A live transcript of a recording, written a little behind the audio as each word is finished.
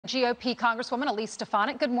GOP Congresswoman Elise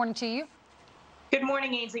Stefanik, good morning to you. Good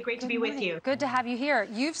morning, Ainsley. Great to be with you. Good to have you here.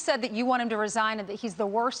 You've said that you want him to resign and that he's the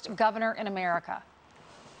worst governor in America.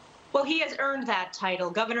 Well, he has earned that title.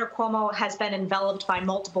 Governor Cuomo has been enveloped by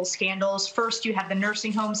multiple scandals. First, you have the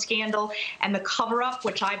nursing home scandal and the cover-up,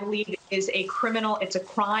 which I believe is a crime,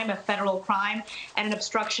 a federal crime, and an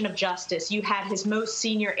obstruction of justice. You had his most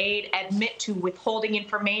senior aide admit to withholding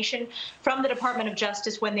information from the Department of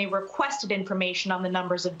Justice when they requested information on the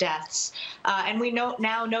numbers of deaths. And we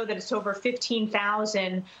now know that it's over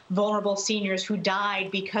 15,000 vulnerable seniors who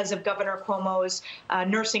died because of Governor Cuomo's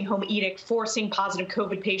nursing home edict forcing positive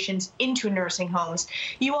COVID patients into nursing homes.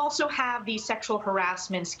 You also have the sexual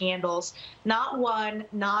harassment scandals. Not one,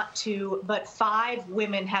 not two, but 5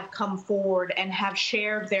 women have come forward and have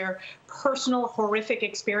shared their personal horrific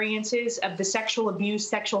experiences of the sexual abuse,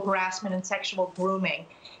 sexual harassment, and sexual grooming.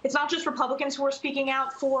 It's not just Republicans who are speaking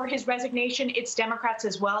out for his resignation, it's Democrats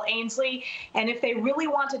as well, Ainsley. And if they really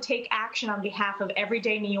want to take action on behalf of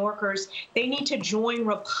everyday New Yorkers, they need to join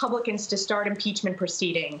Republicans to start impeachment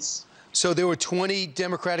proceedings. So there were 20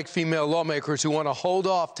 Democratic female lawmakers who want to hold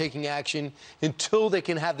off taking action until they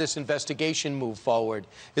can have this investigation move forward.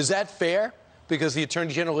 Is that fair? Because the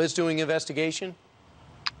Attorney General is doing investigation?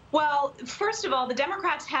 Well, first of all, the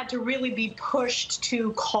Democrats had to really be pushed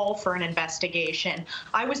to call for an investigation.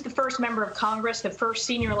 I was the first member of Congress, the first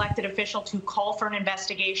senior elected official to call for an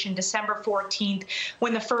investigation December 14th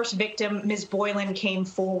when the first victim, Ms. Boylan, came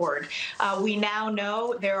forward. We now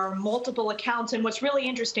know there are multiple accounts. And what's really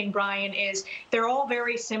interesting, Brian, is they're all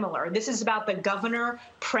very similar. This is about the governor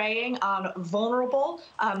preying on vulnerable,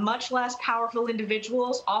 much less powerful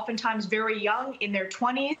individuals, oftentimes very young, in their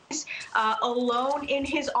 20s, alone in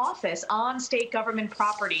his office on state government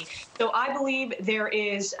property. So I believe there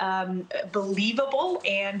is believable,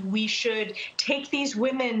 and we should take these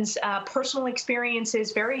women's personal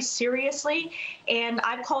experiences very seriously. And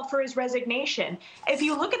I've called for his resignation. If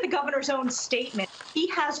you look at the governor's own statement, he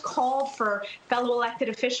has called for fellow elected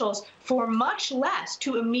officials for much less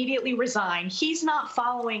to immediately resign. He's not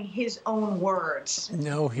following his own words.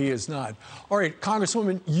 No, he is not. All right,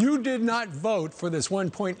 Congresswoman, you did not vote for this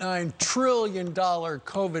 $1.9 trillion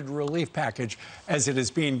COVID relief package as it is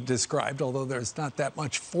being described, although there's not that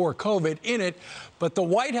much for COVID in it. But the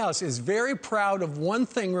White House is very proud of one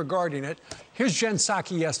thing regarding it. Here's Jen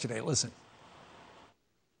Psaki yesterday. Listen.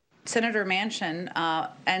 Senator Manchin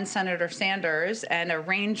and Senator Sanders and a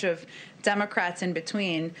range of Democrats in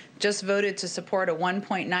between just voted to support a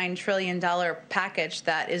 $1.9 trillion package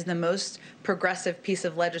that is the most progressive piece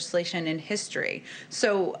of legislation in history.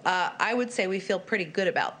 So I would say we feel pretty good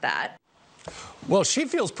about that. Well, she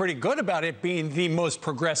feels pretty good about it being the most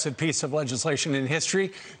progressive piece of legislation in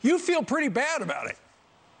history. You feel pretty bad about it.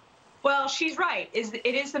 Well, she's right.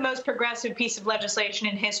 It is the most progressive piece of legislation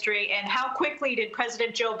in history. And how quickly did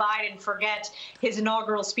President Joe Biden forget his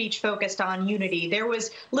inaugural speech focused on unity? There was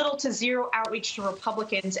little to zero outreach to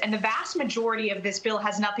Republicans, and the vast majority of this bill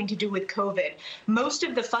has nothing to do with COVID. Most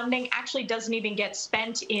of the funding actually doesn't even get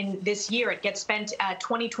spent in this year. It gets spent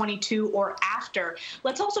 2022 or after.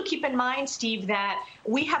 Let's also keep in mind, Steve, that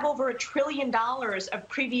we have over $1 trillion of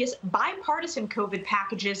previous bipartisan COVID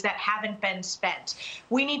packages that haven't been spent.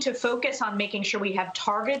 We need to focus on making sure we have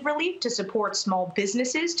targeted relief to support small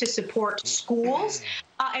businesses, to support schools,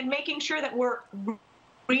 and making sure that we're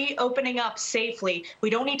reopening up safely. We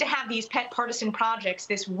don't need to have these pet partisan projects,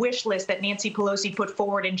 this wish list that Nancy Pelosi put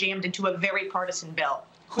forward and jammed into a very partisan bill.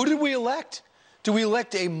 Who did we elect? Do we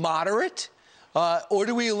elect a moderate? Or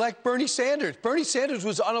do we elect Bernie Sanders? Bernie Sanders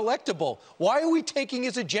was unelectable. Why are we taking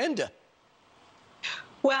his agenda?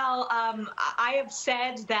 Well, I have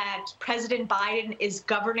said that President Biden is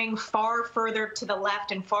governing far further to the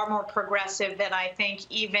left and far more progressive than I think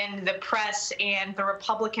even the press and the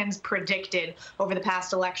Republicans predicted over the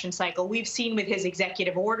past election cycle. We've seen with his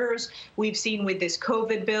executive orders, we've seen with this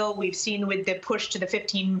COVID bill, we've seen with the push to the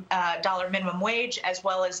 $15 minimum wage, as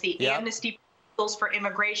well as the amnesty for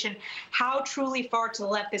immigration, how truly far to the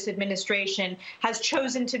left this administration has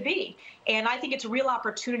chosen to be. And I think it's a real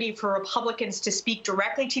opportunity for Republicans to speak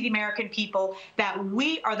directly to the American people that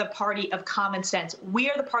we are the party of common sense. We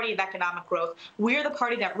are the party of economic growth. We are the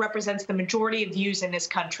party that represents the majority of views in this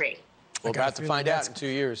country. We're about to find out in 2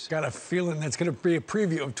 years. Got a feeling that's going to be a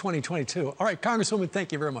preview of 2022. All right, Congresswoman,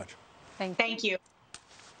 thank you very much. Thank you.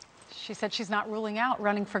 She said she's not ruling out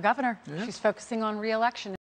running for governor. Yeah. She's focusing on re-election.